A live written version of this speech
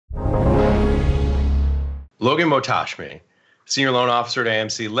Logan Mohtashami, Senior Loan Officer at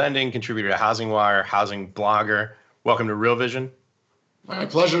AMC Lending, contributor to HousingWire, housing blogger. Welcome to Real Vision. My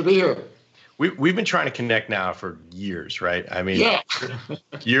pleasure to be here. We've been trying to connect now for years, right? I mean, yeah.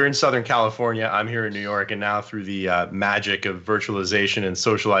 You're in Southern California, I'm here in New York, and now through the magic of virtualization and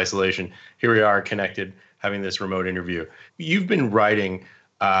social isolation, here we are connected, having this remote interview. You've been writing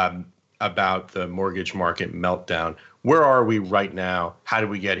about the mortgage market meltdown. Where are we right now? How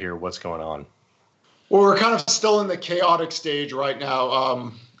did we get here? What's going on? Well, we're kind of still in the chaotic stage right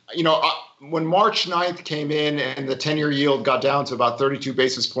now. When March 9th came in and the 10-year yield got down to about 32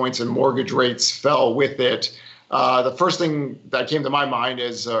 basis points and mortgage rates fell with it, the first thing that came to my mind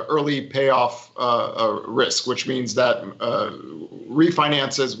is early payoff risk, which means that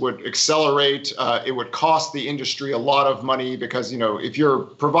refinances would accelerate. It would cost the industry a lot of money because, if you're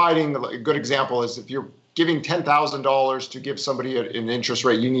providing, a good example is if you're giving $10,000 to give somebody an interest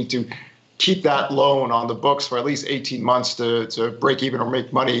rate, you need to keep that loan on the books for at least 18 months to break even or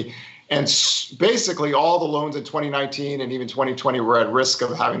make money. And basically all the loans in 2019 and even 2020 were at risk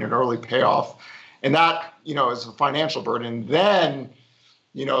of having an early payoff. And that, is a financial burden. Then,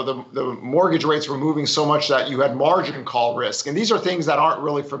 the mortgage rates were moving so much that you had margin call risk. And these are things that aren't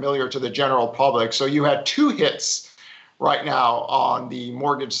really familiar to the general public. So you had two hits right now on the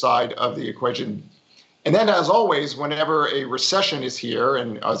mortgage side of the equation. And then, as always, whenever a recession is here,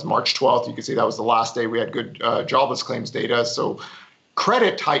 and as March 12th, you can see that was the last day we had good jobless claims data. So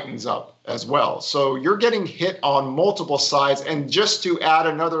credit tightens up as well. So you're getting hit on multiple sides. And just to add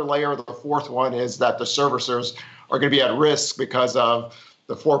another layer, the fourth one is that the servicers are going to be at risk because of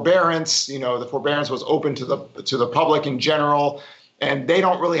the forbearance. The forbearance was open to the public in general, and they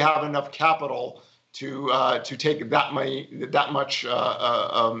don't really have enough capital to take that much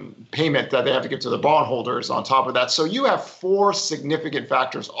payment that they have to give to the bondholders on top of that. So you have four significant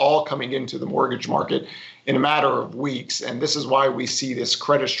factors all coming into the mortgage market in a matter of weeks. And this is why we see this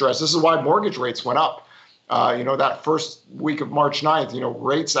credit stress. This is why mortgage rates went up. That first week of March 9th,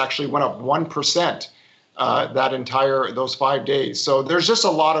 rates actually went up 1% those 5 days. So there's just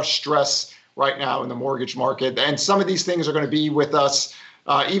a lot of stress right now in the mortgage market. And some of these things are going to be with us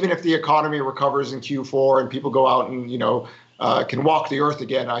even if the economy recovers in Q4 and people go out and can walk the earth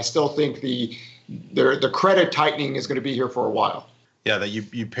again. I still think the credit tightening is going to be here for a while. Yeah, that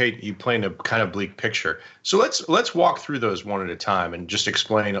you paint a kind of bleak picture. So let's walk through those one at a time and just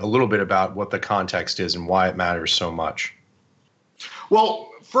explain a little bit about what the context is and why it matters so much. Well,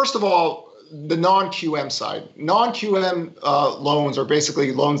 first of all, the non-QM side. Non-QM loans are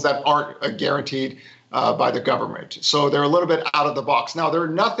basically loans that aren't guaranteed by the government. So they're a little bit out of the box. Now, they're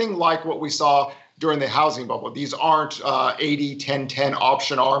nothing like what we saw during the housing bubble. These aren't 80-10-10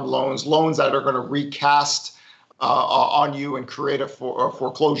 option arm loans that are going to recast on you and create a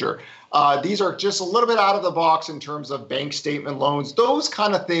foreclosure. These are just a little bit out of the box in terms of bank statement loans. Those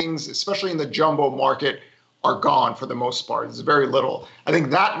kind of things, especially in the jumbo market, are gone for the most part. It's very little. I think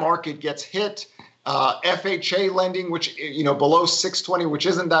that market gets hit. FHA lending, which, below 620, which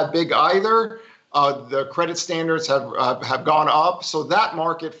isn't that big either. The credit standards have gone up. So that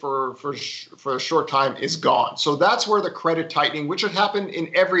market for a short time is gone. So that's where the credit tightening, which would happen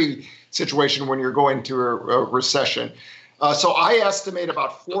in every situation when you're going to a recession. So I estimate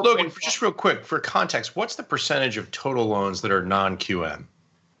about 4. Logan, just real quick, for context, what's the percentage of total loans that are non-QM?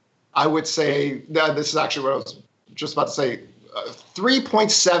 I would say that this is actually what I was just about to say,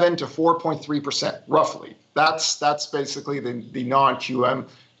 3.7 to 4.3%, roughly. That's basically the non-QM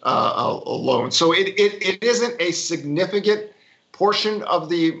loan. So it isn't a significant portion of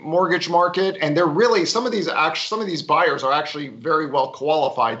the mortgage market, and they're really some of these buyers are actually very well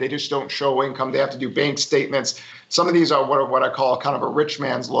qualified. They just don't show income. They have to do bank statements. Some of these are what I call kind of a rich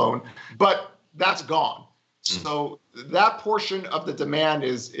man's loan, but that's gone. So that portion of the demand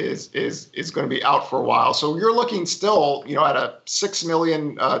is going to be out for a while. So you're looking still, at a 6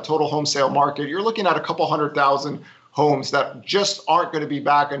 million total home sale market. You're looking at a couple 100,000 homes that just aren't going to be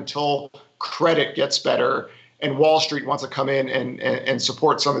back until credit gets better and Wall Street wants to come in and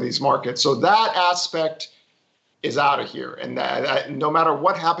support some of these markets. So that aspect is out of here. And that no matter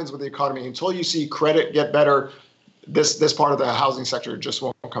what happens with the economy, until you see credit get better, this part of the housing sector just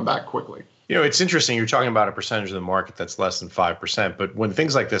won't come back quickly. It's interesting. You're talking about a percentage of the market that's less than 5%. But when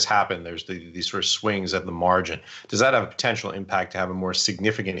things like this happen, there's these sort of swings at the margin. Does that have a potential impact to have a more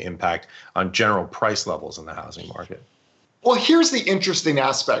significant impact on general price levels in the housing market? Well, here's the interesting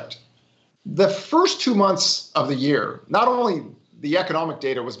aspect. The first 2 months of the year, not only the economic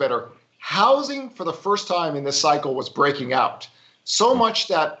data was better, housing for the first time in this cycle was breaking out. So much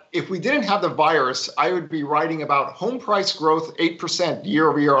that if we didn't have the virus, I would be writing about home price growth 8% year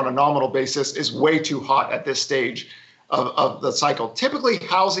over year on a nominal basis is way too hot at this stage of the cycle. Typically,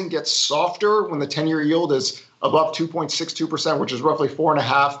 housing gets softer when the 10-year yield is above 2.62%, which is roughly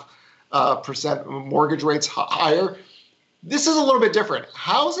 4.5% mortgage rates higher. This is a little bit different.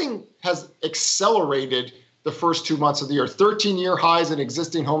 Housing has accelerated the first 2 months of the year. 13-year highs in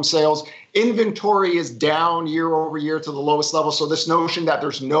existing home sales. Inventory is down year over year to the lowest level. So this notion that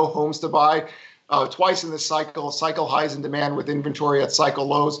there's no homes to buy, twice in this cycle highs in demand with inventory at cycle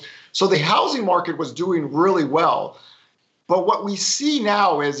lows. So the housing market was doing really well. But what we see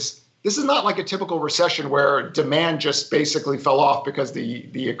now is this is not like a typical recession where demand just basically fell off because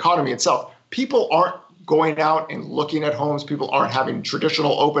the economy itself. People aren't going out and looking at homes. People aren't having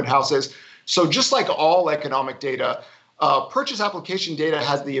traditional open houses. So just like all economic data, purchase application data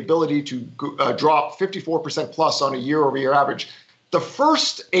has the ability to drop 54% plus on a year-over-year average. The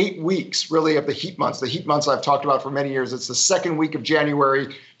first 8 weeks, really, of the heat months I've talked about for many years, it's the second week of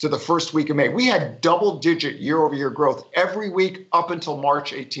January to the first week of May. We had double-digit year-over-year growth every week up until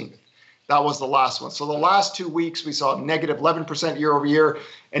March 18th. That was the last one. So the last 2 weeks, we saw negative 11% year-over-year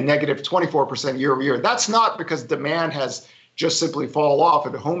and negative 24% year-over-year. That's not because demand has just simply fall off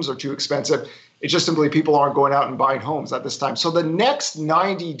and the homes are too expensive. It's just simply people aren't going out and buying homes at this time. So the next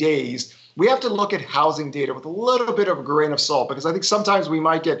 90 days, we have to look at housing data with a little bit of a grain of salt, because I think sometimes we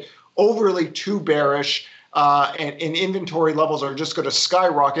might get overly too bearish and inventory levels are just going to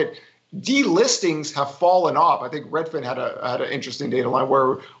skyrocket. Delistings have fallen off. I think Redfin had an interesting data line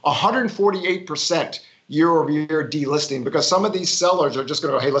where 148% year-over-year delisting, because some of these sellers are just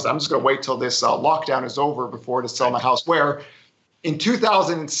going to go, hey, listen, I'm just going to wait till this lockdown is over before to sell my house. Where in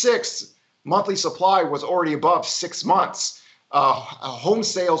 2006, monthly supply was already above 6 months. Home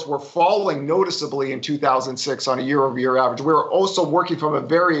sales were falling noticeably in 2006 on a year-over-year average. We were also working from a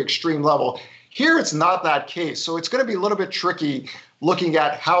very extreme level. Here, it's not that case. So it's going to be a little bit tricky looking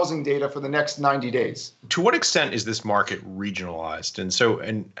at housing data for the next 90 days. To what extent is this market regionalized? And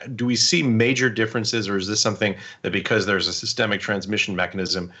do we see major differences, or is this something that because there's a systemic transmission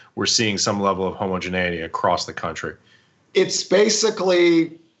mechanism, we're seeing some level of homogeneity across the country? It's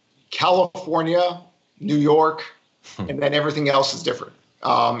basically California, New York, and then everything else is different.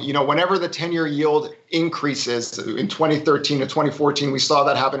 Whenever the 10-year yield increases in 2013 to 2014, we saw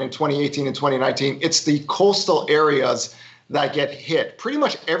that happen in 2018 and 2019. It's the coastal areas that get hit. Pretty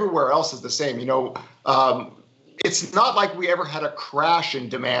much everywhere else is the same. It's not like we ever had a crash in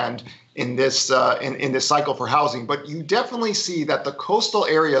demand in this in this cycle for housing, but you definitely see that the coastal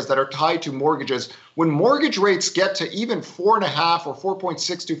areas that are tied to mortgages, when mortgage rates get to even 4.5 or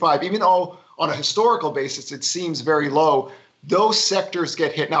 4.625, even though on a historical basis it seems very low, those sectors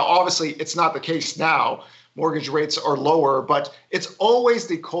get hit. Now, obviously, it's not the case now. Mortgage rates are lower, but it's always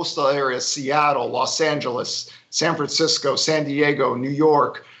the coastal areas, Seattle, Los Angeles, San Francisco, San Diego, New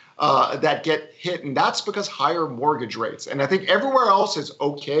York, that get hit. And that's because higher mortgage rates. And I think everywhere else is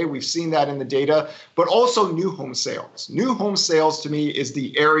okay. We've seen that in the data, but also new home sales. New home sales, to me, is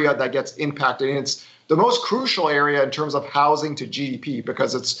the area that gets impacted. And it's the most crucial area in terms of housing to GDP,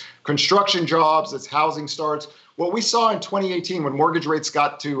 because it's construction jobs, it's housing starts. What we saw in 2018 when mortgage rates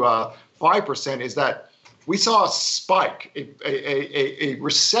got to 5% is that we saw a spike, a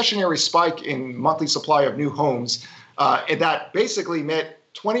recessionary spike in monthly supply of new homes. And that basically meant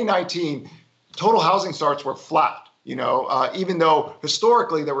 2019 total housing starts were flat, even though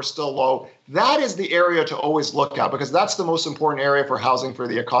historically they were still low. That is the area to always look at, because that's the most important area for housing for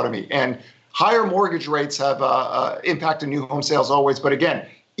the economy. And higher mortgage rates have impacted new home sales always. But again,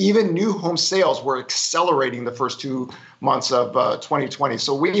 even new home sales were accelerating the first 2 months of 2020.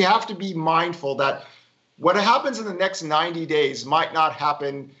 So we have to be mindful that what happens in the next 90 days might not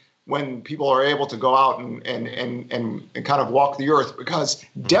happen when people are able to go out and kind of walk the earth, because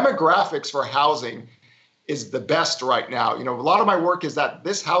demographics for housing is the best right now. A lot of my work is that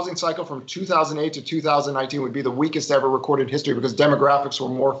this housing cycle from 2008 to 2019 would be the weakest ever recorded in history, because demographics were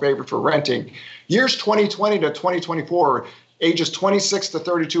more favored for renting. Years 2020 to 2024, ages 26 to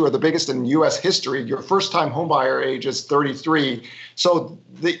 32 are the biggest in U.S. history. Your first-time homebuyer age is 33. So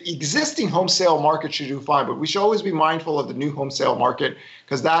the existing home sale market should do fine, but we should always be mindful of the new home sale market,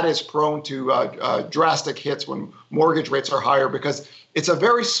 because that is prone to drastic hits when mortgage rates are higher, because it's a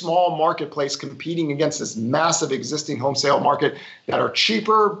very small marketplace competing against this massive existing home sale market that are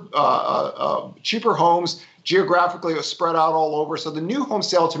cheaper homes, geographically spread out all over. So the new home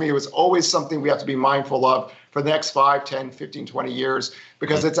sale, to me, was always something we have to be mindful of for the next 5, 10, 15, 20 years,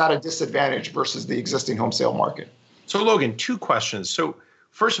 because it's at a disadvantage versus the existing home sale market. So Logan, 2 questions. So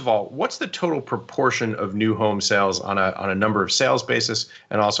first of all, what's the total proportion of new home sales on a number of sales basis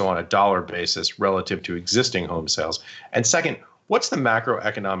and also on a dollar basis relative to existing home sales? And second, what's the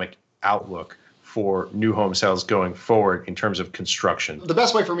macroeconomic outlook for new home sales going forward in terms of construction? The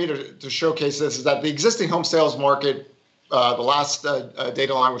best way for me to showcase this is that the existing home sales market, the last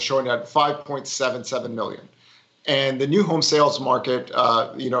data line was showing at 5.77 million. And the new home sales market,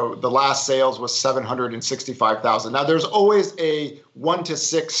 the last sales was 765,000. Now, there's always a 1 to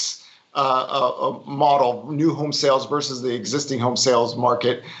 6 model, new home sales versus the existing home sales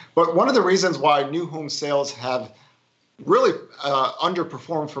market. But one of the reasons why new home sales have really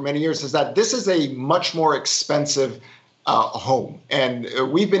underperformed for many years is that this is a much more expensive home. And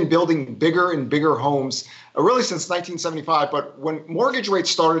we've been building bigger and bigger homes really since 1975. But when mortgage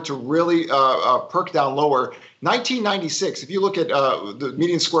rates started to really perk down lower, 1996, if you look at the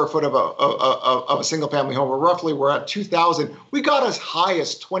median square foot of a single family home, we're at 2,000. We got as high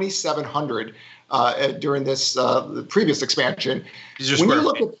as 2,700 during this the previous expansion. These are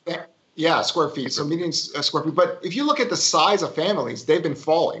square feet. Yeah, square feet. So median square feet. But if you look at the size of families, they've been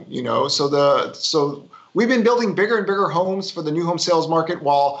falling. So we've been building bigger and bigger homes for the new home sales market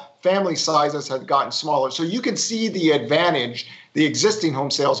while family sizes have gotten smaller. So you can see the advantage, the existing home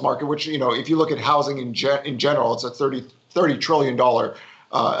sales market, which, if you look at housing in general, it's a $30 trillion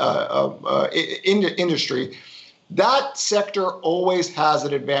industry. That sector always has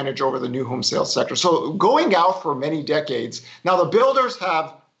an advantage over the new home sales sector. So going out for many decades, now the builders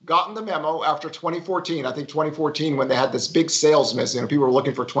have gotten the memo after 2014. I think 2014, when they had this big sales miss, people were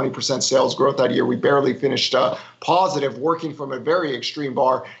looking for 20% sales growth that year. We barely finished positive, working from a very extreme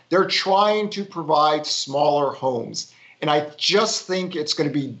bar. They're trying to provide smaller homes. And I just think it's going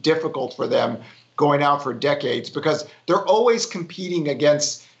to be difficult for them going out for decades because they're always competing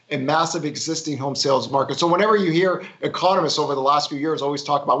against a massive existing home sales market. So whenever you hear economists over the last few years always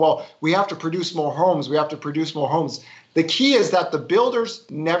talk about, well, we have to produce more homes, the key is that the builders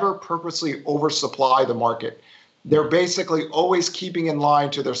never purposely oversupply the market. They're basically always keeping in line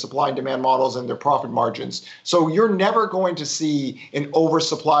to their supply and demand models and their profit margins. So you're never going to see an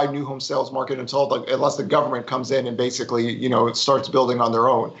oversupplied new home sales market unless the government comes in and basically, starts building on their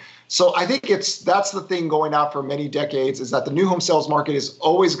own. So I think that's the thing going out for many decades is that the new home sales market is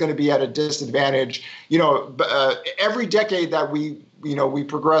always going to be at a disadvantage. Every decade that we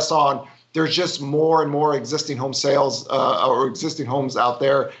progress on, there's just more and more existing home sales or existing homes out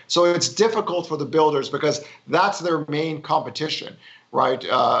there. So it's difficult for the builders because that's their main competition, right?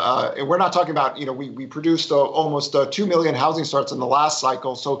 And we're not talking about, we produced almost 2 million housing starts in the last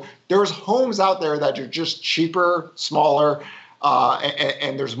cycle. So there's homes out there that are just cheaper, smaller,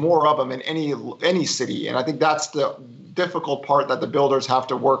 and there's more of them in any city. And I think that's the difficult part that the builders have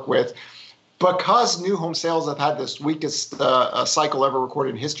to work with. Because new home sales have had this weakest cycle ever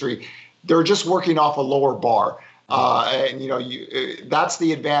recorded in history, they're just working off a lower bar. That's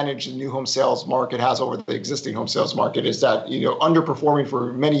the advantage the new home sales market has over the existing home sales market is that, underperforming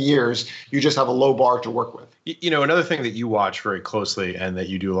for many years, you just have a low bar to work with. Another thing that you watch very closely and that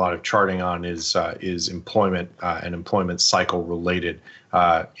you do a lot of charting on is employment and employment cycle related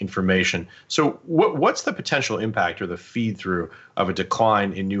information. So what's the potential impact or the feed through of a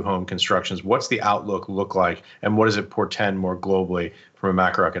decline in new home constructions? What's the outlook look like? And what does it portend more globally from a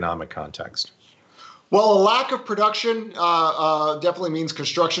macroeconomic context? Well, a lack of production definitely means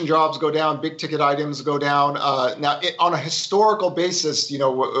construction jobs go down, big ticket items go down. On a historical basis,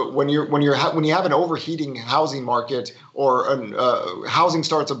 when you have an overheating housing market or housing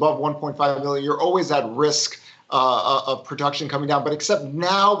starts above 1.5 million, you're always at risk of production coming down. But except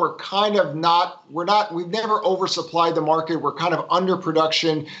now we're kind of we've never oversupplied the market. We're kind of under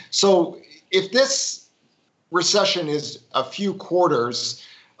production. So if this recession is a few quarters,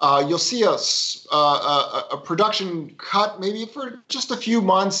 you'll see a production cut maybe for just a few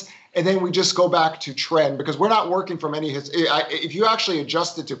months, and then we just go back to trend because we're not working from any. If you actually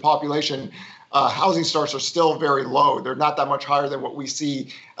adjust it to population, housing starts are still very low. They're not that much higher than what we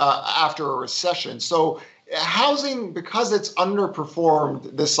see after a recession. So housing, because it's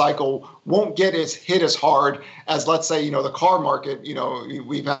underperformed this cycle, won't get hit as hard as, let's say, the car market.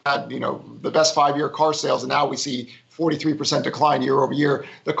 We've had, the best 5-year car sales, and now we see 43% decline year over year.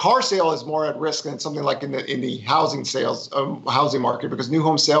 The car sale is more at risk than something like in the housing sales, housing market, because new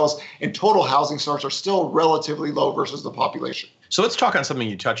home sales and total housing starts are still relatively low versus the population. So let's talk on something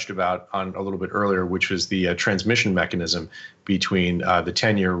you touched about on a little bit earlier, which was the transmission mechanism between the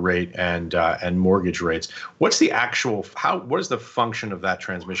 10-year rate and mortgage rates. What is the function of that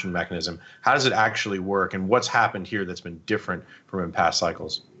transmission mechanism? How does it actually work? And what's happened here that's been different from in past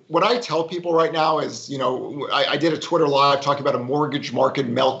cycles? what I tell people right now is, I did a Twitter live talking about a mortgage market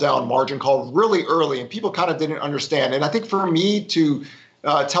meltdown margin call really early, and people kind of didn't understand. And I think for me to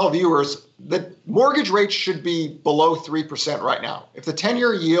tell viewers that mortgage rates should be below 3% right now. If the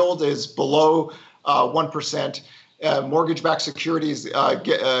 10-year yield is below 1%, mortgage-backed securities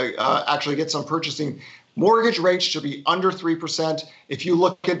actually get some purchasing. Mortgage rates should be under 3%. If you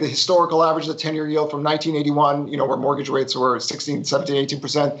look at the historical average of the 10-year yield from 1981, where mortgage rates were 16, 17,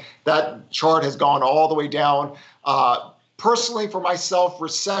 18%, that chart has gone all the way down. Personally, for myself,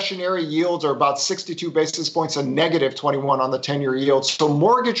 recessionary yields are about 62 basis points and negative 21 on the 10-year yield. So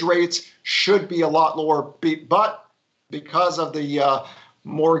mortgage rates should be a lot lower, but because of the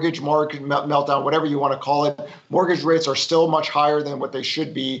mortgage market meltdown, whatever you want to call it, mortgage rates are still much higher than what they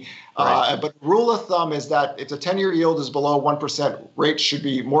should be. Right. But the rule of thumb is that if the 10-year yield is below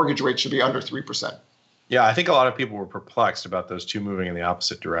 1%, mortgage rates should be under 3%. Yeah, I think a lot of people were perplexed about those two moving in the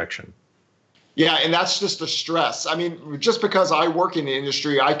opposite direction. Yeah, and that's just the stress. I mean, just because I work in the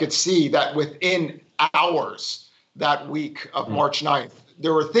industry, I could see that within hours that week of March 9th,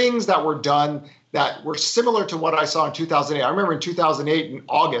 there were things that were done that were similar to what I saw in 2008. I remember in 2008 in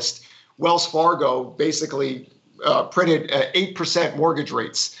August, Wells Fargo basically printed 8% mortgage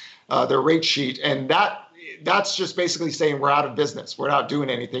rates, their rate sheet. And that's just basically saying we're out of business. We're not doing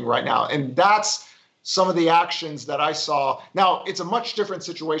anything right now. And that's some of the actions that I saw. Now, it's a much different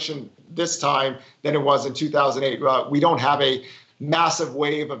situation this time than it was in 2008. We don't have a massive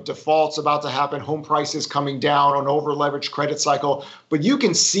wave of defaults about to happen, home prices coming down, an over-leveraged credit cycle. But you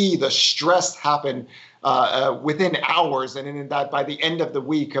can see the stress happen within hours. And in that, by the end of the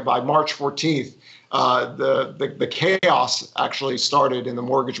week, by March 14th, the chaos actually started in the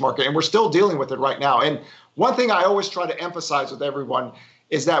mortgage market. And we're still dealing with it right now. And one thing I always try to emphasize with everyone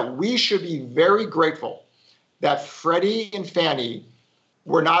is that we should be very grateful that Freddie and Fannie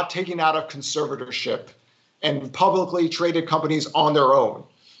were not taken out of conservatorship and publicly traded companies on their own.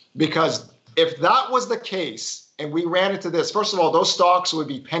 Because if that was the case, and we ran into this, first of all, those stocks would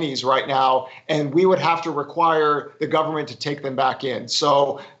be pennies right now, and we would have to require the government to take them back in.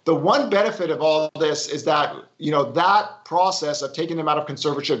 So the one benefit of all this is that, that process of taking them out of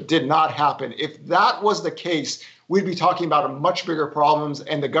conservatorship did not happen. If that was the case, we'd be talking about much bigger problems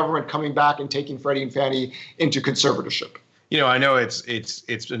and the government coming back and taking Freddie and Fannie into conservatorship. I know it's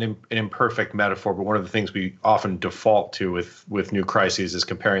an imperfect metaphor, but one of the things we often default to with new crises is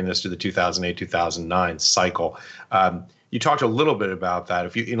comparing this to the 2008-2009 cycle. You talked a little bit about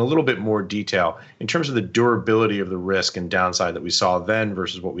that, in a little bit more detail, in terms of the durability of the risk and downside that we saw then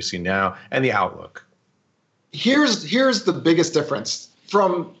versus what we see now, and the outlook. Here's the biggest difference.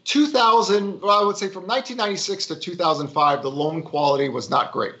 From 1996 to 2005, the loan quality was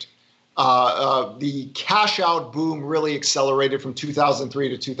not great. The cash out boom really accelerated from 2003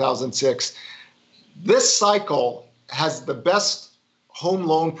 to 2006. This cycle has the best home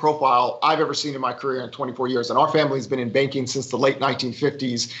loan profile I've ever seen in my career in 24 years. And our family's been in banking since the late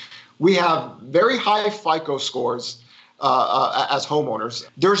 1950s. We have very high FICO scores as homeowners.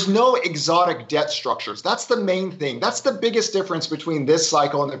 There's no exotic debt structures. That's the main thing. That's the biggest difference between this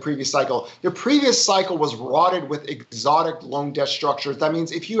cycle and the previous cycle. The previous cycle was rotted with exotic loan debt structures. That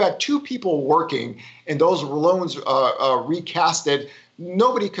means if you had two people working and those loans recasted,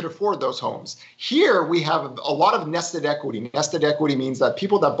 nobody could afford those homes. Here, we have a lot of nested equity. Nested equity means that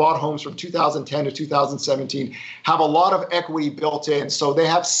people that bought homes from 2010 to 2017 have a lot of equity built in. So they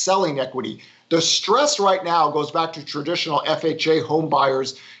have selling equity. The stress right now goes back to traditional FHA home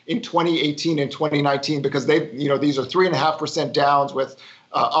buyers in 2018 and 2019 because these are 3.5% downs with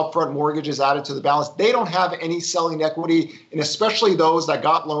upfront mortgages added to the balance. They don't have any selling equity, and especially those that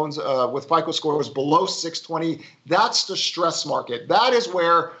got loans with FICO scores below 620. That's the stress market. That is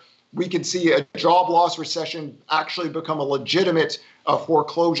where we can see a job loss recession actually become a legitimate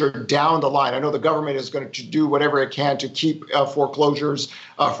foreclosure down the line. I know the government is going to do whatever it can to keep foreclosures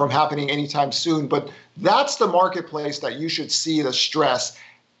from happening anytime soon, but that's the marketplace that you should see the stress.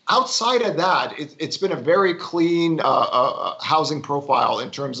 Outside of that, it's been a very clean housing profile in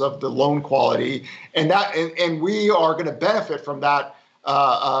terms of the loan quality, and we are going to benefit from that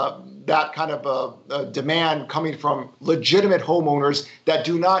kind of demand coming from legitimate homeowners that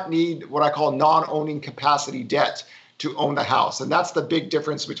do not need what I call non-owning capacity debt to own the house. And that's the big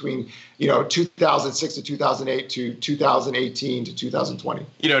difference between 2006 to 2008 to 2018 to 2020.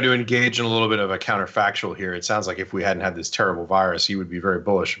 To engage in a little bit of a counterfactual here, it sounds like if we hadn't had this terrible virus, you would be very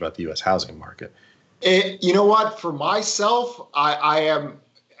bullish about the U.S. housing market. You know what? For myself, I am.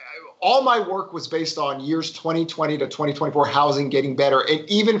 All my work was based on years 2020 to 2024 housing getting better. And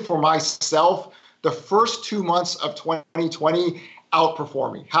even for myself, the first 2 months of 2020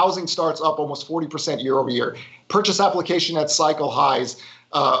 outperforming. Housing starts up almost 40% year over year. Purchase application at cycle highs.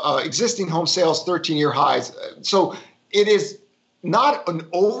 Existing home sales 13-year highs. So it is not an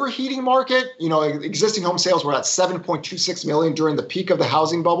overheating market. Existing home sales were at 7.26 million during the peak of the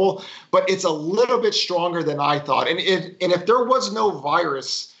housing bubble, but it's a little bit stronger than I thought. And if there was no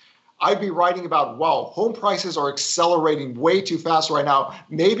virus, I'd be writing about, wow, home prices are accelerating way too fast right now.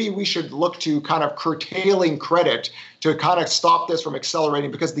 Maybe we should look to kind of curtailing credit to kind of stop this from accelerating,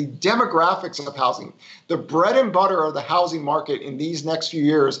 because the demographics of housing, the bread and butter of the housing market in these next few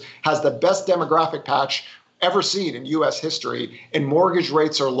years, has the best demographic patch ever seen in U.S. history, and mortgage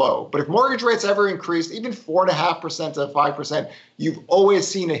rates are low. But if mortgage rates ever increase, even 4.5% to 5%, you've always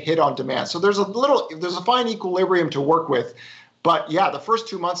seen a hit on demand. So there's a fine equilibrium to work with. But yeah, the first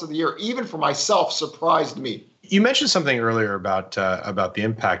 2 months of the year, even for myself, surprised me. You mentioned something earlier about the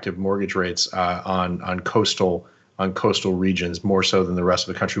impact of mortgage rates on coastal regions more so than the rest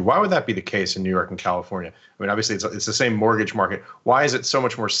of the country. Why would that be the case in New York and California? I mean, obviously it's the same mortgage market. Why is it so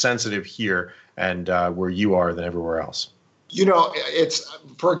much more sensitive here and where you are than everywhere else? It's,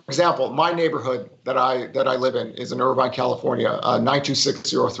 for example, my neighborhood that I live in is in Irvine, California,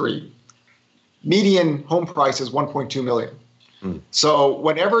 92603. Median home price is 1.2 million. So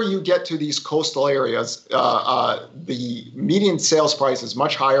whenever you get to these coastal areas, the median sales price is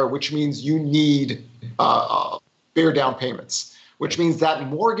much higher, which means you need bigger down payments, which means that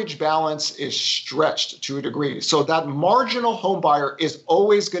mortgage balance is stretched to a degree. So that marginal home buyer is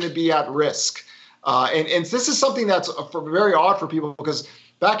always going to be at risk. And this is something that's very odd for people, because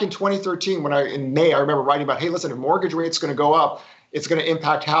back in 2013, in May, I remember writing about, hey, listen, if mortgage rate's going to go up, it's going to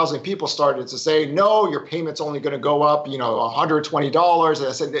impact housing. People started to say, no, your payment's only going to go up, $120. And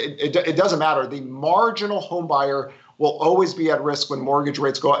I said, it doesn't matter. The marginal home buyer will always be at risk when mortgage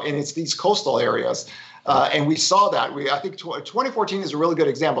rates go up, and it's these coastal areas. And we saw that. I think 2014 is a really good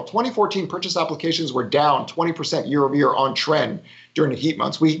example. 2014 purchase applications were down 20% year over year on trend during the heat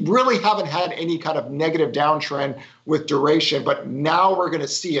months. We really haven't had any kind of negative downtrend with duration, but now we're going to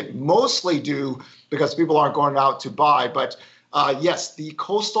see it, mostly due because people aren't going out to buy. But yes, the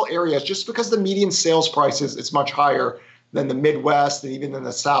coastal areas, just because the median sales prices is much higher than the Midwest and even in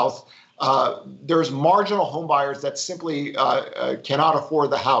the South, there's marginal home buyers that simply cannot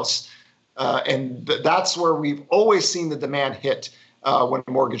afford the house. And that's where we've always seen the demand hit when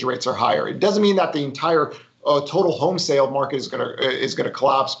mortgage rates are higher. It doesn't mean that the entire total home sale market is going to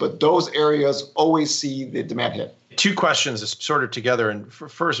collapse, but those areas always see the demand hit. Two questions sort of together. And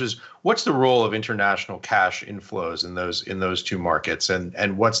first is, what's the role of international cash inflows in those two markets?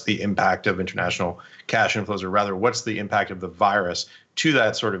 And what's the impact of international cash inflows, or rather, what's the impact of the virus to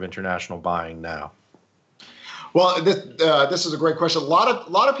that sort of international buying now? Well, this is a great question. A lot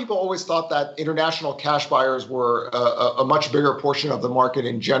of people always thought that international cash buyers were a much bigger portion of the market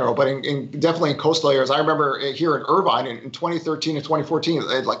in general, but definitely in coastal areas. I remember here in Irvine in 2013 and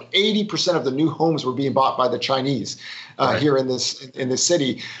 2014, like 80% of the new homes were being bought by the Chinese here in this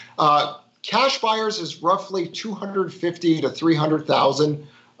city. Cash buyers is roughly 250 to 300,000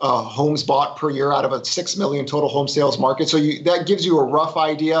 homes bought per year out of a 6 million total home sales market. So that gives you a rough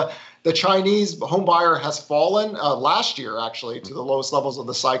idea. The Chinese home buyer has fallen last year, actually, to the lowest levels of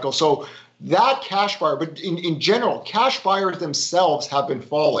the cycle. So that cash buyer, but in general, cash buyers themselves have been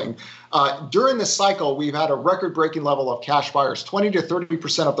falling. During the cycle, we've had a record-breaking level of cash buyers. 20 to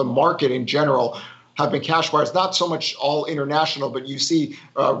 30% of the market in general have been cash buyers, not so much all international, but you see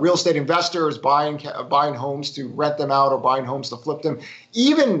real estate investors buying homes to rent them out or buying homes to flip them.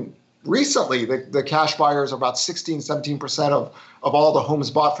 Even recently, the cash buyers are about 16, 17% of all the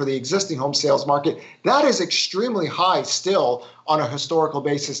homes bought for the existing home sales market. That is extremely high still on a historical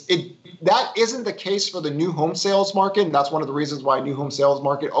basis. That isn't the case for the new home sales market, and that's one of the reasons why new home sales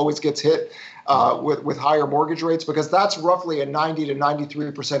market always gets hit with higher mortgage rates, because that's roughly a 90 to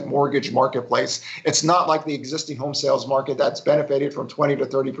 93% mortgage marketplace. It's not like the existing home sales market that's benefited from 20 to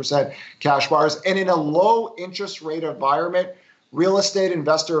 30% cash buyers. And in a low interest rate environment, real estate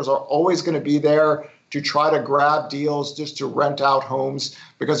investors are always going to be there to try to grab deals just to rent out homes,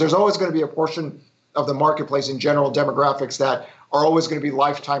 because there's always going to be a portion of the marketplace in general demographics that are always going to be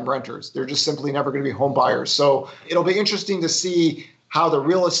lifetime renters. They're just simply never going to be home buyers. So it'll be interesting to see how the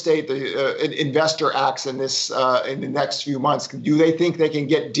real estate investor acts in the next few months. Do they think they can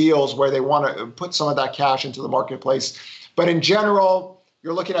get deals where they want to put some of that cash into the marketplace? But in general,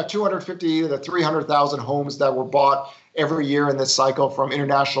 you're looking at 250 to 300,000 homes that were bought every year in this cycle from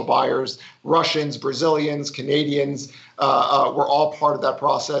international buyers. Russians, Brazilians, Canadians were all part of that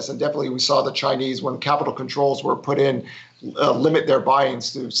process. And definitely we saw the Chinese, when capital controls were put in, limit their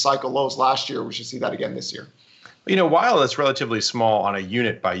buy-ins to cycle lows last year. We should see that again this year. While it's relatively small on a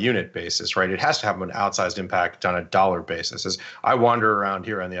unit by unit basis, right, it has to have an outsized impact on a dollar basis. As I wander around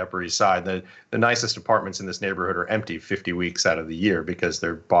here on the Upper East Side, the nicest apartments in this neighborhood are empty 50 weeks out of the year because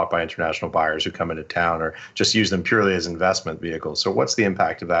they're bought by international buyers who come into town or just use them purely as investment vehicles. So what's the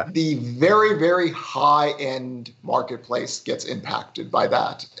impact of that? The very, very high-end marketplace gets impacted by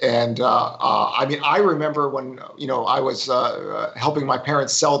that. And I remember when, I was helping my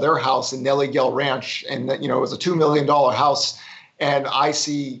parents sell their house in Nellie Gale Ranch, and, it was a $2 million house, and I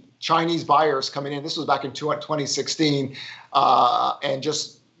see Chinese buyers coming in. This was back in 2016, and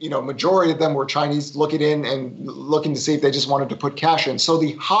just, majority of them were Chinese looking in and looking to see if they just wanted to put cash in. So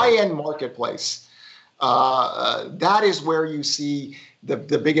the high-end marketplace, that is where you see the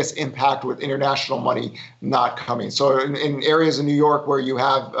biggest impact with international money not coming. So in areas in New York where you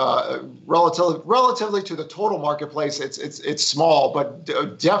have relatively to the total marketplace, it's small,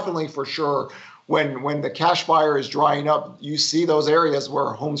 but definitely for sure. When the cash buyer is drying up, you see those areas where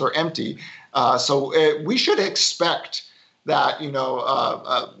homes are empty. So we should expect that,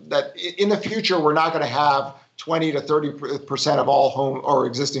 that in the future, we're not going to have 20 to 30% of all home or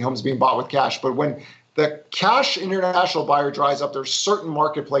existing homes being bought with cash. But when the cash international buyer dries up, there's certain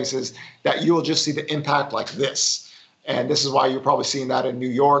marketplaces that you will just see the impact like this. And this is why you're probably seeing that in New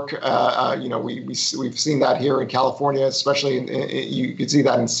York. We've seen that here in California, especially you can see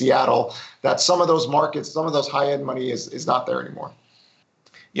that in Seattle, that some of those markets, some of those high-end money is not there anymore.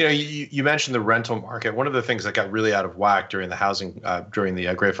 You mentioned the rental market. One of the things that got really out of whack during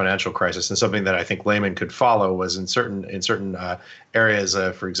the great financial crisis, and something that I think laymen could follow, was in certain areas,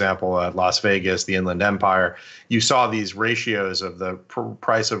 for example, Las Vegas, the Inland Empire, you saw these ratios of the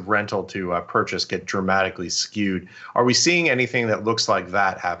price of rental to purchase get dramatically skewed. Are we seeing anything that looks like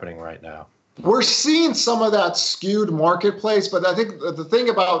that happening right now? We're seeing some of that skewed marketplace, but I think the thing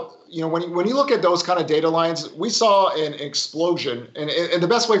about, when you look at those kind of data lines, we saw an explosion. And the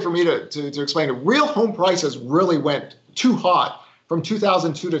best way for me to explain it, real home prices really went too hot from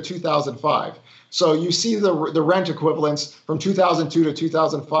 2002 to 2005. So you see the rent equivalents from 2002 to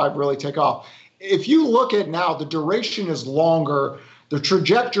 2005 really take off. If you look at now, the duration is longer, the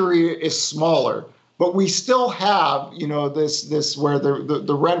trajectory is smaller. But we still have, this where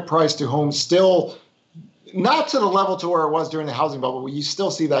the rent price to homes still not to the level to where it was during the housing bubble, but you still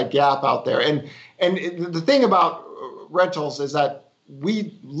see that gap out there. And the thing about rentals is that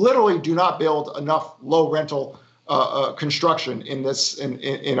we literally do not build enough low rental construction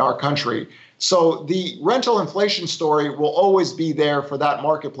in our country. So the rental inflation story will always be there for that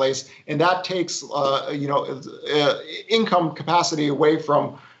marketplace, and that takes income capacity away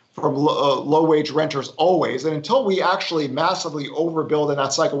from low-wage renters always. And until we actually massively overbuild in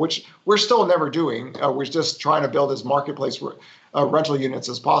that cycle, which we're still never doing, we're just trying to build as marketplace rental units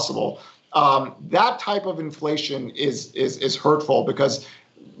as possible. That type of inflation is hurtful because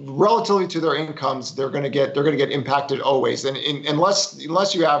relatively to their incomes, they're going to get impacted always. And unless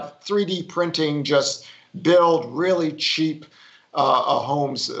you have 3D printing, just build really cheap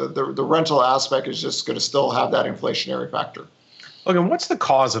homes, the rental aspect is just going to still have that inflationary factor. Logan, what's the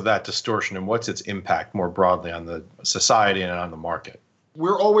cause of that distortion and what's its impact more broadly on the society and on the market?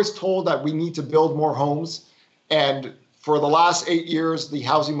 We're always told that we need to build more homes. And for the last 8 years, the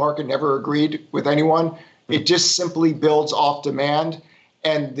housing market never agreed with anyone. It just simply builds off demand.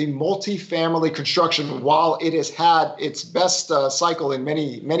 And the multifamily construction, while it has had its best cycle in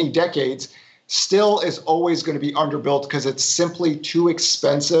many, many decades, still is always going to be underbuilt because it's simply too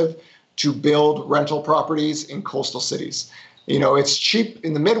expensive to build rental properties in coastal cities. It's cheap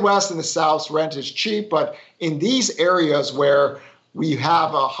in the Midwest and the South, rent is cheap, but in these areas where we have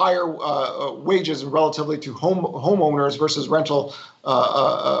higher wages relatively to homeowners versus rental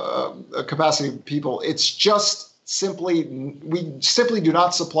capacity people, it's just we simply do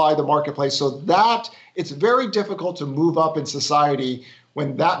not supply the marketplace. So that it's very difficult to move up in society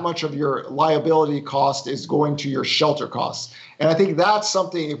when that much of your liability cost is going to your shelter costs. And I think that's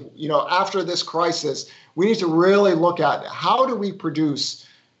something, after this crisis, we need to really look at how do we produce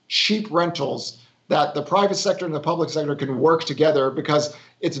cheap rentals that the private sector and the public sector can work together, because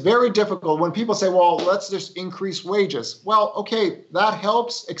it's very difficult when people say, well, let's just increase wages. Well, okay, that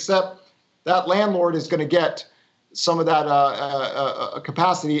helps, except that landlord is going to get some of that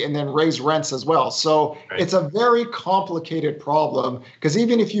capacity and then raise rents as well. So right. It's a very complicated problem because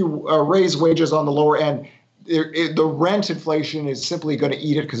even if you raise wages on the lower end, the rent inflation is simply going to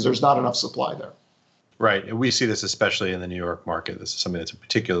eat it because there's not enough supply there. Right. And we see this especially in the New York market. This is something that's a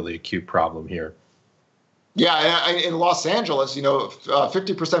particularly acute problem here. Yeah, in Los Angeles,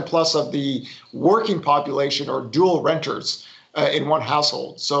 50% plus of the working population are dual renters in one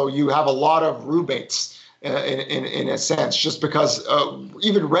household. So you have a lot of roommates in a sense, just because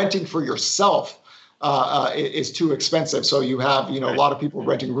even renting for yourself is too expensive. So you have, a lot of people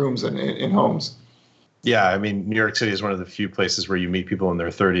renting rooms in homes. Yeah, I mean, New York City is one of the few places where you meet people in their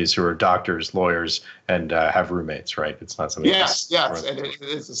 30s who are doctors, lawyers, and have roommates, right? It's not something. Yes, and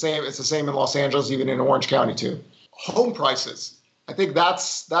it's the same. It's the same in Los Angeles, even in Orange County too. Home prices. I think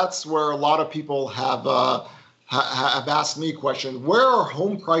that's where a lot of people have asked me questions. Where are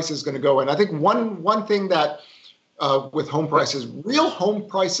home prices going to go? And I think one thing that with home prices, real home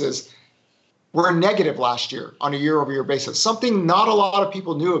prices were negative last year on a year-over-year basis, something not a lot of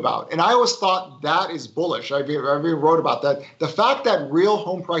people knew about. And I always thought that is bullish. I even wrote about that. The fact that real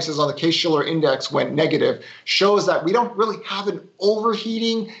home prices on the Case-Shiller Index went negative shows that we don't really have an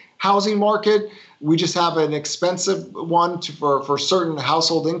overheating housing market. We just have an expensive one for certain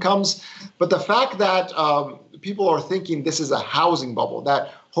household incomes. But the fact that people are thinking this is a housing bubble,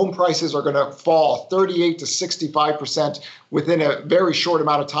 that home prices are going to fall 38 to 65% within a very short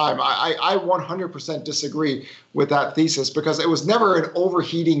amount of time. I 100% disagree with that thesis, because it was never an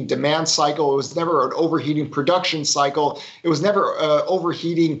overheating demand cycle. It was never an overheating production cycle. It was never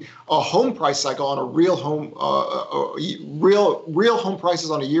overheating a home price cycle on a real home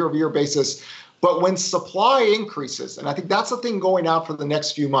prices on a year-over-year basis. But when supply increases, and I think that's the thing going out for the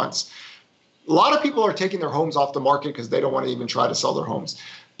next few months, a lot of people are taking their homes off the market because they don't want to even try to sell their homes.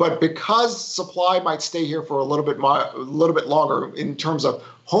 But because supply might stay here for a little bit longer, in terms of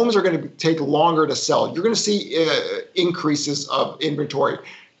homes are going to take longer to sell, you're going to see increases of inventory.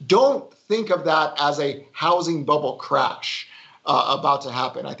 Don't think of that as a housing bubble crash about to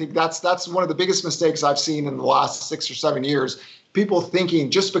happen. I think that's one of the biggest mistakes I've seen in the last 6 or 7 years. People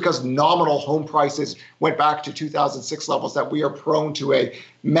thinking just because nominal home prices went back to 2006 levels that we are prone to a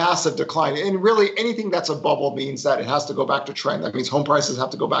massive decline. And really anything that's a bubble means that it has to go back to trend. That means home prices have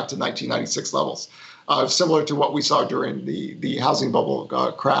to go back to 1996 levels, similar to what we saw during the housing bubble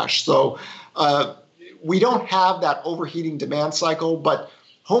crash. So we don't have that overheating demand cycle, but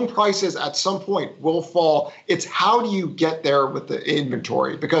home prices at some point will fall. It's how do you get there with the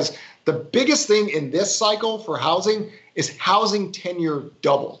inventory? Because the biggest thing in this cycle for housing is housing tenure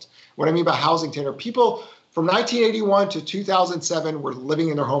doubled. What I mean by housing tenure, people from 1981 to 2007 were living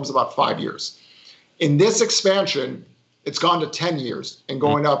in their homes about 5 years. In this expansion, it's gone to 10 years and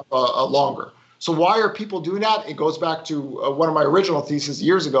going up longer. So why are people doing that? It goes back to one of my original theses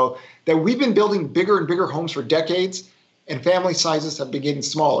years ago, that we've been building bigger and bigger homes for decades, and family sizes have been getting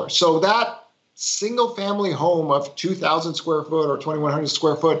smaller. So that single family home of 2,000 square foot or 2,100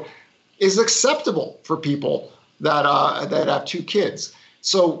 square foot is acceptable for people that have 2 kids.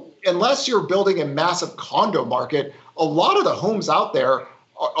 So unless you're building a massive condo market, a lot of the homes out there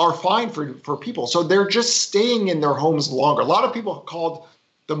are fine for people. So they're just staying in their homes longer. A lot of people called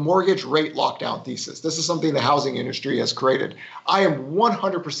the mortgage rate lockdown thesis. This is something the housing industry has created. I am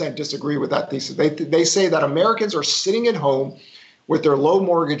 100% disagree with that thesis. They say that Americans are sitting at home with their low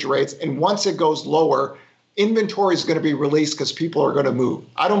mortgage rates, and once it goes lower, inventory is going to be released because people are going to move.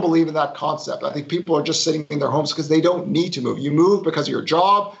 I don't believe in that concept. I think people are just sitting in their homes because they don't need to move. You move because of your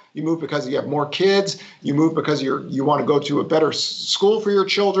job. You move because you have more kids. You move because you want to go to a better school for your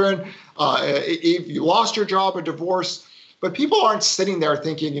children. If you lost your job or divorced. But people aren't sitting there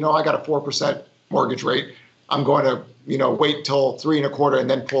thinking, I got a 4% mortgage rate. I'm going to, wait till 3.25% and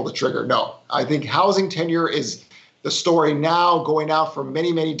then pull the trigger. No, I think housing tenure is the story now, going out for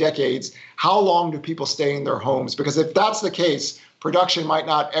many, many decades. How long do people stay in their homes? Because if that's the case, production might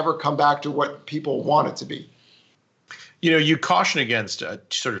not ever come back to what people want it to be. You caution against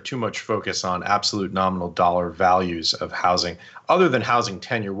sort of too much focus on absolute nominal dollar values of housing. Other than housing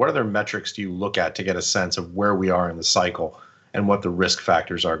tenure, what other metrics do you look at to get a sense of where we are in the cycle and what the risk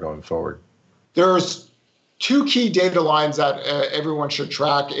factors are going forward? There's 2 key data lines that everyone should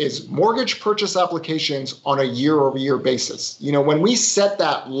track is mortgage purchase applications on a year-over-year basis. When we set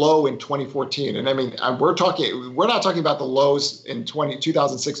that low in 2014, and I mean, we're not talking about the lows in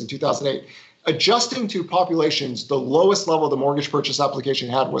 2006 and 2008. Adjusting to populations, the lowest level the mortgage purchase application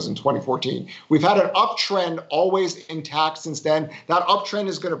had was in 2014. We've had an uptrend always intact since then. That uptrend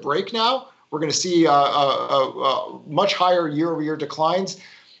is going to break now. We're going to see much higher year-over-year declines.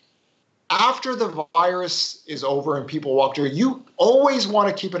 After the virus is over and people walk through, you always want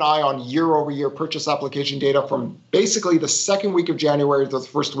to keep an eye on year-over-year purchase application data from basically the second week of January to the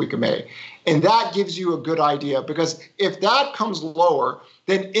first week of May. And that gives you a good idea, because if that comes lower,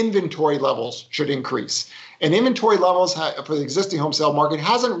 then inventory levels should increase. And inventory levels for the existing home sale market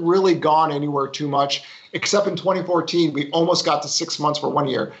hasn't really gone anywhere too much, except in 2014, we almost got to 6 months for 1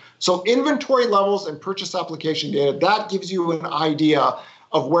 year. So inventory levels and purchase application data, that gives you an idea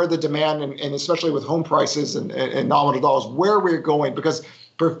of where the demand and especially with home prices and nominal dollars, where we're going. Because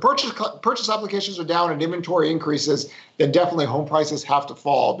if purchase applications are down and inventory increases, then definitely home prices have to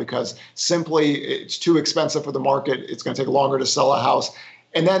fall because simply it's too expensive for the market. It's going to take longer to sell a house.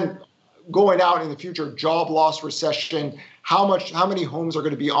 And then going out in the future, job loss, recession, how many homes are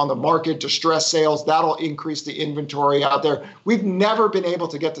going to be on the market, distress sales, that'll increase the inventory out there. We've never been able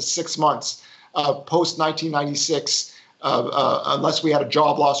to get to 6 months post 1996 unless we had a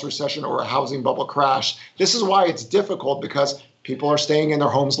job loss, recession, or a housing bubble crash. This is why it's difficult, because people are staying in their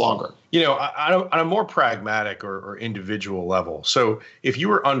homes longer. On a more pragmatic or individual level. So if you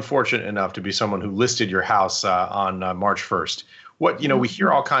were unfortunate enough to be someone who listed your house on March 1st, we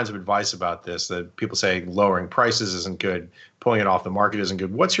hear all kinds of advice about this, that people say lowering prices isn't good, pulling it off the market isn't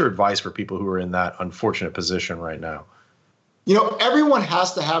good. What's your advice for people who are in that unfortunate position right now? Everyone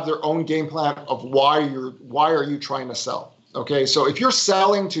has to have their own game plan of why are you trying to sell? Okay, so if you're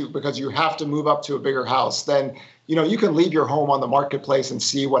selling because you have to move up to a bigger house, then you can leave your home on the marketplace and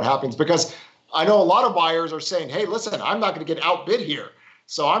see what happens. Because I know a lot of buyers are saying, hey, listen, I'm not going to get outbid here,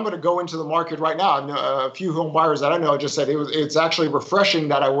 so I'm going to go into the market right now. And a few home buyers that I know just said it's actually refreshing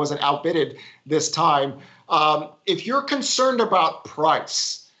that I wasn't outbidded this time. If you're concerned about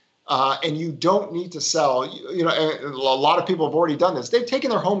price and you don't need to sell, a lot of people have already done this. They've taken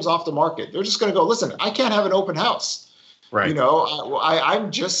their homes off the market. They're just going to go, listen, I can't have an open house. Right.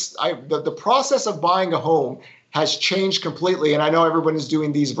 The process of buying a home has changed completely. And I know everyone is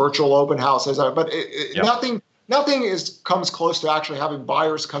doing these virtual open houses, but nothing comes close to actually having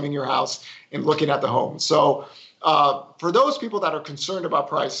buyers come in your house and looking at the home. So for those people that are concerned about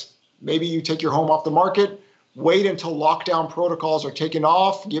price, maybe you take your home off the market, wait until lockdown protocols are taken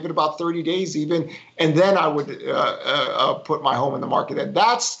off, give it about 30 days even, and then I would put my home in the market. And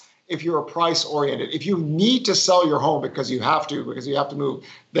that's if you're a price oriented. If you need to sell your home because you have to move,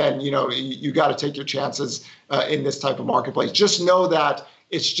 then you got to take your chances in this type of marketplace. Just know that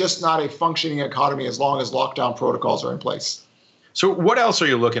it's just not a functioning economy as long as lockdown protocols are in place. So what else are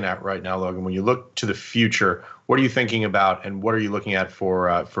you looking at right now, Logan? When you look to the future, what are you thinking about, and what are you looking at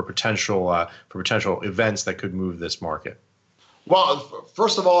for potential events that could move this market? Well,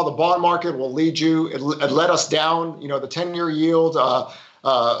 first of all, the bond market will lead you. It let us down. The 10-year yield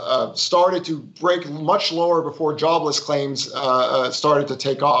started to break much lower before jobless claims started to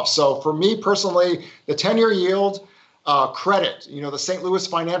take off. So for me personally, the 10-year yield, credit, the St. Louis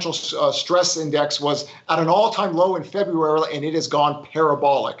Financial Stress Index was at an all-time low in February, and it has gone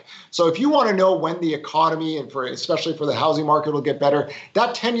parabolic. So if you want to know when the economy, and especially for the housing market, will get better,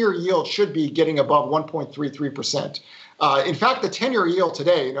 that 10-year yield should be getting above 1.33%. In fact, the 10-year yield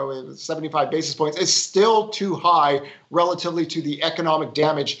today, 75 basis points, is still too high relatively to the economic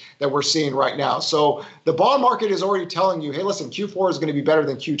damage that we're seeing right now. So the bond market is already telling you, hey, listen, Q4 is going to be better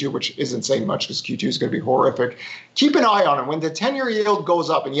than Q2, which isn't saying much because Q2 is going to be horrific. Keep an eye on it. When the 10-year yield goes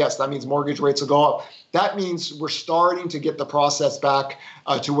up, and yes, that means mortgage rates will go up, that means we're starting to get the process back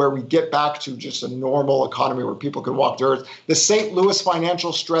to where we get back to just a normal economy where people can walk the earth. The St. Louis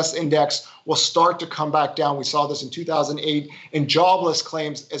Financial Stress Index will start to come back down. We saw this in 2008, and jobless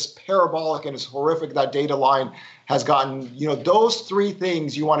claims is parabolic and is horrific. That data line has gotten, those three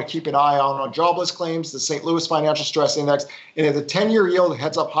things you want to keep an eye on jobless claims, the St. Louis Financial Stress Index, and if the 10-year yield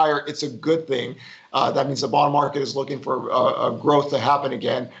heads up higher, it's a good thing. That means the bond market is looking for growth to happen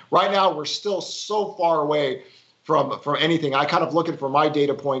again. Right now, we're still so far away from anything. I kind of looking for my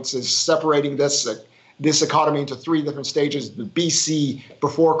data points is separating this economy into three different stages: the BC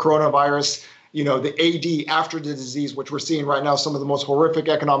before coronavirus, the AD after the disease, which we're seeing right now, some of the most horrific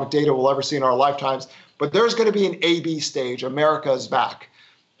economic data we'll ever see in our lifetimes. But there's going to be an AB stage. America is back.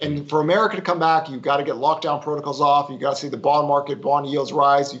 And for America to come back, you've got to get lockdown protocols off. You've got to see the bond market, bond yields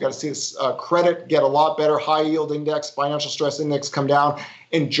rise. You've got to see this credit get a lot better, high yield index, financial stress index come down,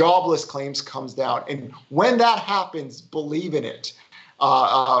 and jobless claims comes down. And when that happens, believe in it.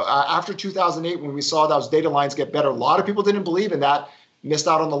 After 2008, when we saw those data lines get better, a lot of people didn't believe in that. Missed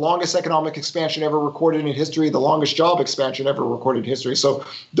out on the longest economic expansion ever recorded in history, the longest job expansion ever recorded in history. So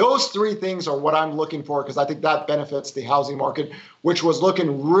those three things are what I'm looking for, because I think that benefits the housing market, which was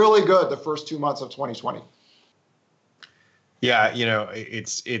looking really good the first 2 months of 2020. Yeah,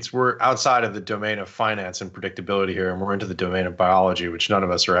 we're outside of the domain of finance and predictability here, and we're into the domain of biology, which none of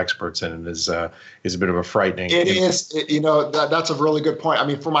us are experts in, and is a bit of a frightening. It is, that's a really good point. I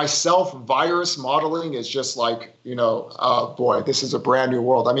mean, for myself, virus modeling is just like, boy, this is a brand new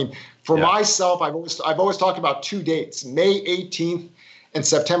world. I mean, for myself, I've always talked about two dates: May 18th and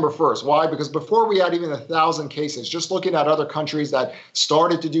September 1st. Why? Because before we had even 1,000 cases, just looking at other countries that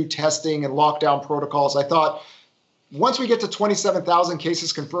started to do testing and lockdown protocols, I thought, once we get to 27,000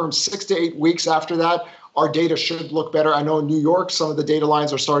 cases confirmed, 6 to 8 weeks after that, our data should look better. I know in New York, some of the data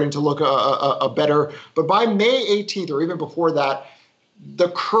lines are starting to look better. But by May 18th or even before that, the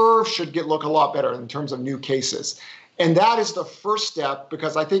curve should look a lot better in terms of new cases. And that is the first step,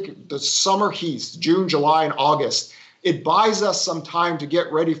 because I think the summer heats, June, July, and August, it buys us some time to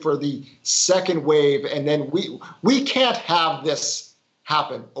get ready for the second wave. And then we can't have this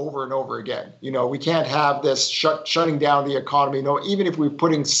happen over and over again. We can't have this shutting down the economy. Even if we're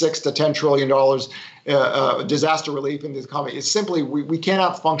putting $6 to $10 trillion disaster relief in the economy, it's simply we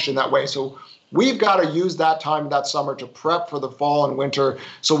cannot function that way. So we've got to use that time, that summer, to prep for the fall and winter,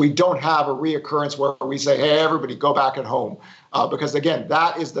 so we don't have a reoccurrence where we say, hey, everybody go back at home. Because again,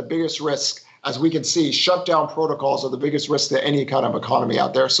 that is the biggest risk. As we can see, shutdown protocols are the biggest risk to any kind of economy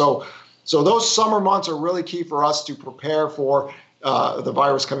out there. So those summer months are really key for us to prepare for the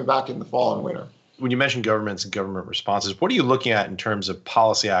virus coming back in the fall and winter. When you mention governments and government responses, what are you looking at in terms of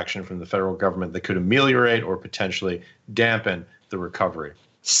policy action from the federal government that could ameliorate or potentially dampen the recovery?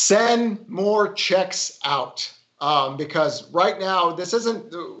 Send more checks out, because right now this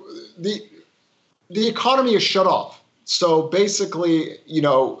isn't the economy is shut off. So basically,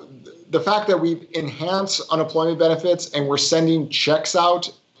 the fact that we've enhanced unemployment benefits and we're sending checks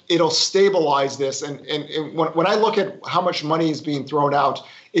out, it'll stabilize this. And when I look at how much money is being thrown out,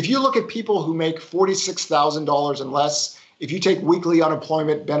 if you look at people who make $46,000 and less, if you take weekly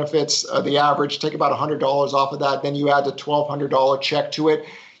unemployment benefits, the average, take about $100 off of that, then you add the $1,200 check to it,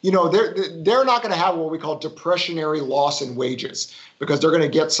 they're not going to have what we call depressionary loss in wages, because they're going to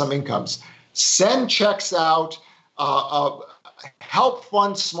get some incomes. Send checks out, help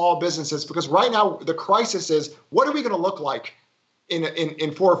fund small businesses, because right now the crisis is, what are we going to look like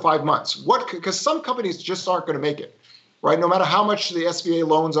in 4 or 5 months? Because some companies just aren't going to make it. Right? No matter how much the SBA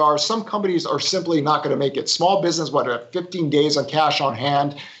loans are, some companies are simply not going to make it. Small business, at 15 days on cash on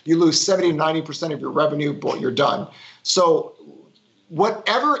hand, you lose 70 to 90% of your revenue, but you're done. So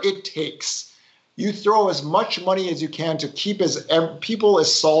whatever it takes, you throw as much money as you can to keep people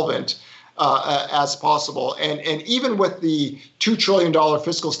as solvent as possible. And even with the $2 trillion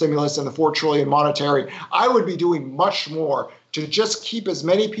fiscal stimulus and the $4 trillion monetary, I would be doing much more to just keep as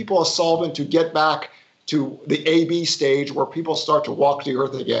many people as solvent to get back to the A-B stage where people start to walk the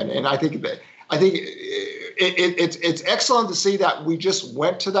earth again. And I think it's excellent to see that we just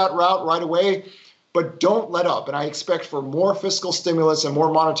went to that route right away, but don't let up. And I expect for more fiscal stimulus and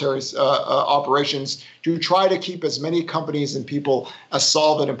more monetary operations to try to keep as many companies and people as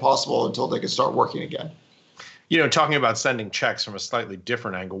solvent as possible until they can start working again. Talking about sending checks from a slightly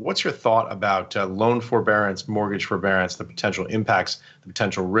different angle, what's your thought about loan forbearance, mortgage forbearance, the potential impacts, the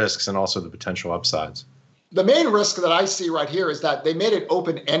potential risks, and also the potential upsides? The main risk that I see right here is that they made it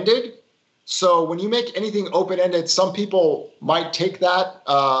open-ended. So when you make anything open-ended, some people might take that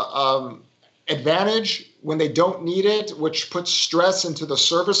advantage when they don't need it, which puts stress into the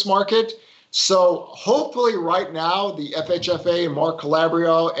service market. So hopefully right now, the FHFA and Mark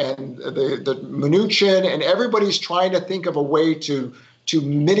Calabria and the Mnuchin and everybody's trying to think of a way to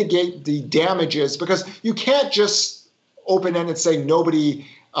mitigate the damages, because you can't just open end and say nobody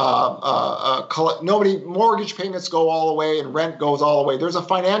mortgage payments go all the way and rent goes all the way. There's a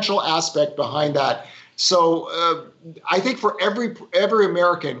financial aspect behind that. So I think for every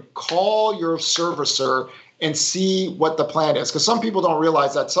American, call your servicer and see what the plan is, because some people don't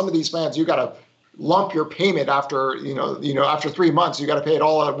realize that some of these plans, you got to lump your payment after after 3 months. You got to pay it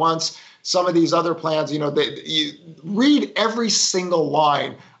all at once. Some of these other plans, you read every single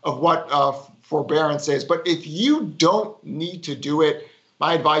line of what forbearance is. But if you don't need to do it,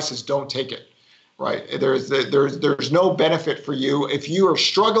 my advice is don't take it. Right? There's no benefit for you. If you are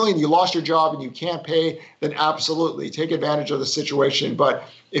struggling, you lost your job and you can't pay, then absolutely take advantage of the situation. But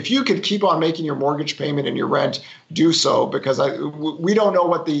if you could keep on making your mortgage payment and your rent, do so, because we don't know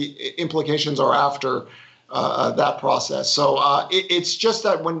what the implications are after that process. So it's just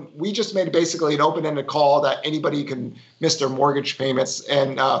that when we just made basically an open-ended call that anybody can miss their mortgage payments,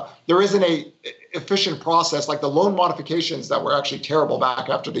 and there isn't a efficient process like the loan modifications that were actually terrible back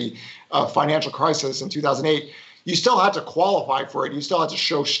after the financial crisis in 2008. You still had to qualify for it. You still had to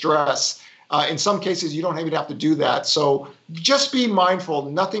show stress. In some cases, you don't even have to do that. So just be mindful.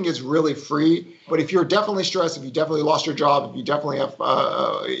 Nothing is really free. But if you're definitely stressed, if you definitely lost your job, if you definitely have,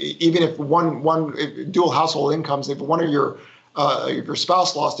 even if one dual household incomes, if one of your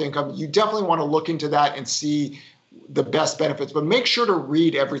spouse lost income, you definitely want to look into that and see the best benefits. But make sure to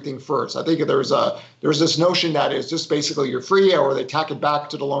read everything first. I think there's this notion that it's just basically you're free or they tack it back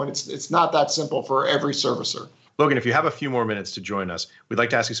to the loan. It's not that simple for every servicer. Logan, if you have a few more minutes to join us, we'd like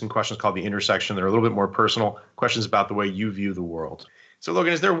to ask you some questions called The Intersection. They're a little bit more personal, questions about the way you view the world. So,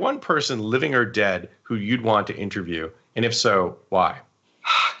 Logan, is there one person, living or dead, who you'd want to interview? And if so, why?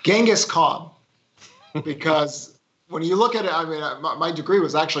 Genghis Khan. Because when you look at it, I mean, my degree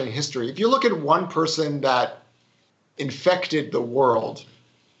was actually in history. If you look at one person that infected the world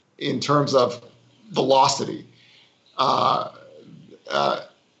in terms of velocity,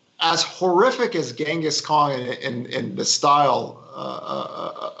 as horrific as Genghis Khan in the style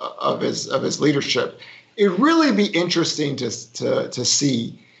of his leadership, it'd really be interesting to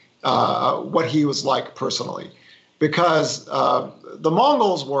see what he was like personally, because the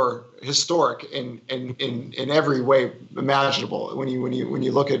Mongols were historic in every way imaginable when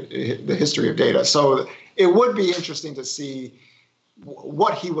you look at the history of data. So it would be interesting to see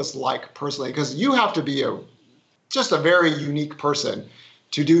what he was like personally, because you have to be just a very unique person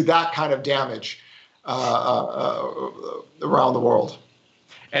to do that kind of damage around the world.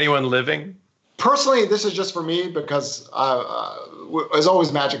 Anyone living? Personally, this is just for me because it's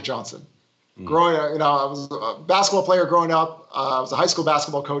always Magic Johnson. Growing up, I was a basketball player growing up. I was a high school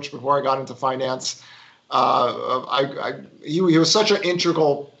basketball coach before I got into finance. He was such an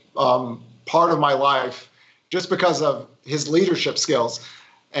integral part of my life just because of his leadership skills.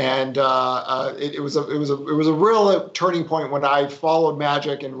 And it was a real turning point when I followed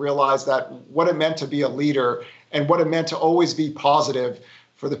Magic and realized that what it meant to be a leader and what it meant to always be positive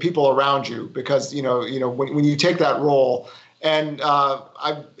for the people around you. Because when you take that role, and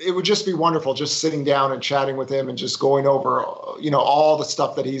it would just be wonderful just sitting down and chatting with him and just going over all the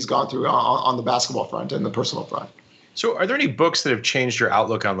stuff that he's gone through on the basketball front and the personal front. So, are there any books that have changed your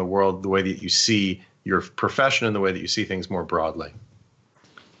outlook on the world, the way that you see your profession, and the way that you see things more broadly?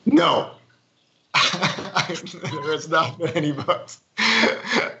 No, there's not many books.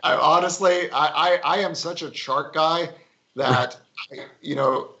 I am such a chart guy that,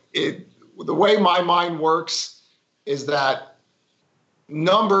 the way my mind works is that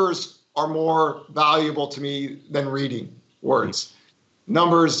numbers are more valuable to me than reading words.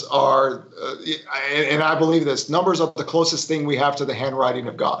 Numbers are, and I believe this, numbers are the closest thing we have to the handwriting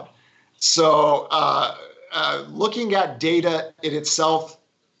of God. So looking at data in itself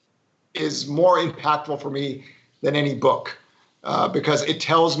is more impactful for me than any book, because it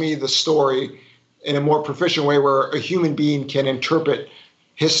tells me the story in a more proficient way where a human being can interpret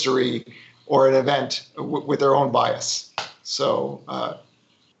history or an event with their own bias. So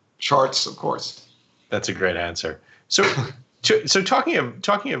charts, of course. That's a great answer. So talking of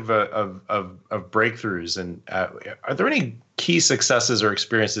breakthroughs, and are there any key successes or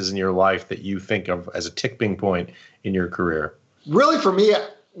experiences in your life that you think of as a tipping point in your career? Really, for me,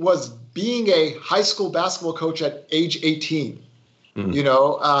 was being a high school basketball coach at age 18. Mm-hmm.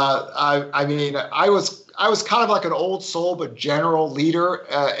 I was kind of like an old soul, but general leader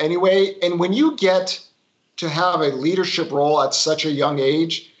anyway. And when you get to have a leadership role at such a young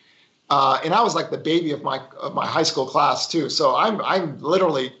age, and I was like the baby of my high school class too. So I'm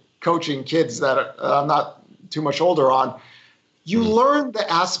literally coaching kids that I'm not too much older on. You learn the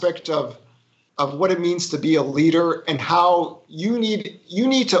aspect of what it means to be a leader and how you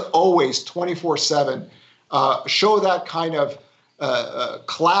need to always 24/7 show that kind of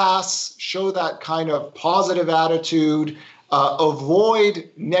class, show that kind of positive attitude, avoid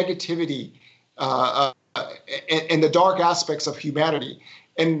negativity and the dark aspects of humanity.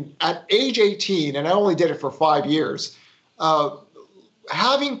 And at age 18, and I only did it for 5 years,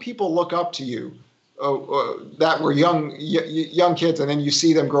 having people look up to you that were young kids, and then you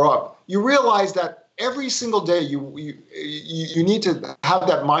see them grow up, you realize that every single day you need to have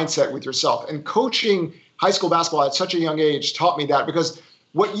that mindset with yourself. And coaching high school basketball at such a young age taught me that, because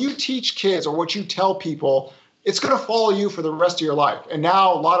what you teach kids or what you tell people, it's going to follow you for the rest of your life. And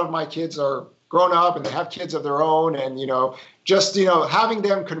now a lot of my kids are grown up and they have kids of their own, and having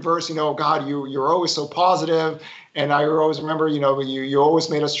them converse, God, you're always so positive, and I always remember, you always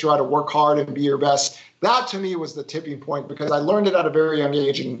made us try to work hard and be your best. That to me was the tipping point, because I learned it at a very young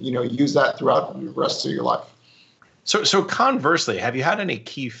age, and use that throughout the rest of your life. So conversely, have you had any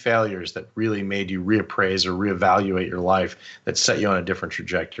key failures that really made you reappraise or reevaluate your life that set you on a different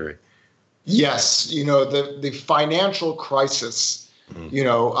trajectory? Yes, the financial crisis.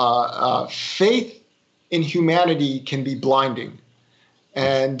 Faith in humanity can be blinding.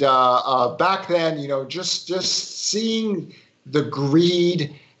 And back then, just seeing the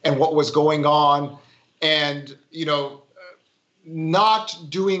greed and what was going on, and, not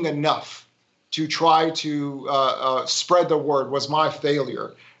doing enough to try to spread the word was my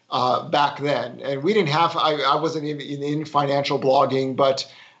failure back then. And we didn't have, I wasn't even in financial blogging, but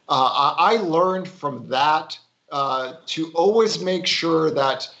I learned from that to always make sure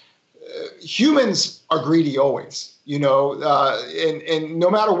that humans are greedy always, and no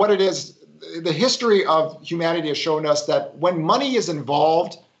matter what it is, the history of humanity has shown us that when money is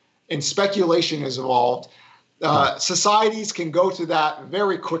involved and speculation is involved, societies can go to that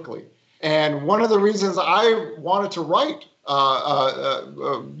very quickly. And one of the reasons I wanted to write,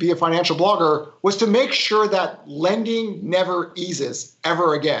 be a financial blogger, was to make sure that lending never eases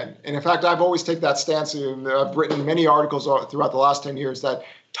ever again. And in fact, I've always taken that stance, and I've written many articles throughout the last 10 years that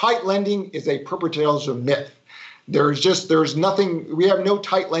tight lending is a perpetuation myth. There's nothing, we have no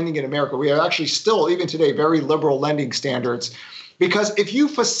tight lending in America. We have actually still, even today, very liberal lending standards. Because if you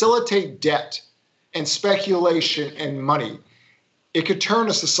facilitate debt and speculation and money, it could turn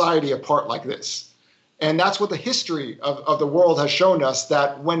a society apart like this. And that's what the history of the world has shown us,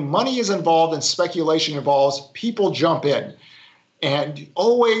 that when money is involved and speculation involves, people jump in. And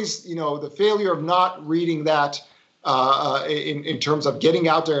always, the failure of not reading that in terms of getting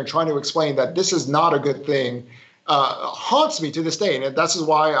out there and trying to explain that this is not a good thing haunts me to this day. And that's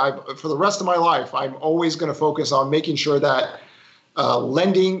why for the rest of my life, I'm always going to focus on making sure that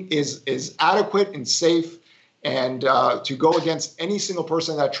lending is adequate and safe, and to go against any single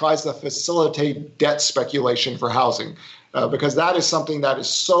person that tries to facilitate debt speculation for housing, because that is something that is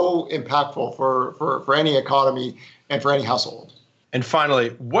so impactful for any economy and for any household. And finally,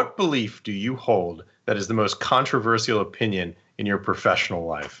 what belief do you hold that is the most controversial opinion in your professional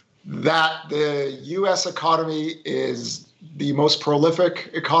life? That the U.S. economy is the most prolific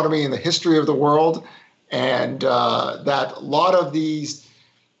economy in the history of the world, and that a lot of these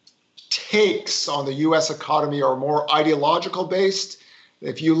takes on the U.S. economy are more ideological based.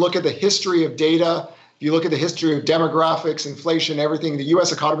 If you look at the history of data, if you look at the history of demographics, inflation, everything, the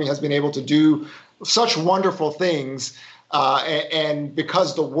U.S. economy has been able to do such wonderful things. And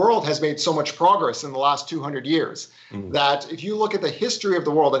because the world has made so much progress in the last 200 years, that if you look at the history of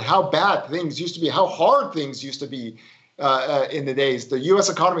the world and how bad things used to be, how hard things used to be in the days, the U.S.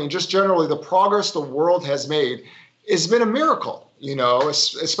 economy and just generally the progress the world has made has been a miracle,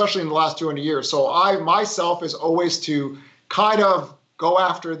 especially in the last 200 years. So I myself is always to kind of go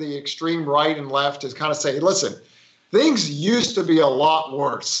after the extreme right and left, is kind of say, listen, things used to be a lot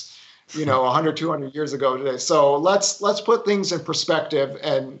worse, 100, 200 years ago today. So let's put things in perspective.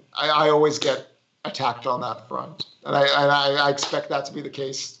 And I always get attacked on that front. And I expect that to be the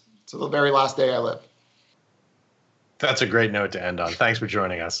case to the very last day I live. That's a great note to end on. Thanks for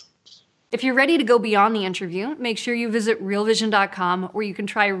joining us. If you're ready to go beyond the interview, make sure you visit realvision.com, where you can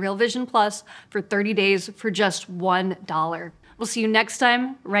try Real Vision Plus for 30 days for just $1. We'll see you next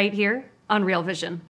time right here on Real Vision.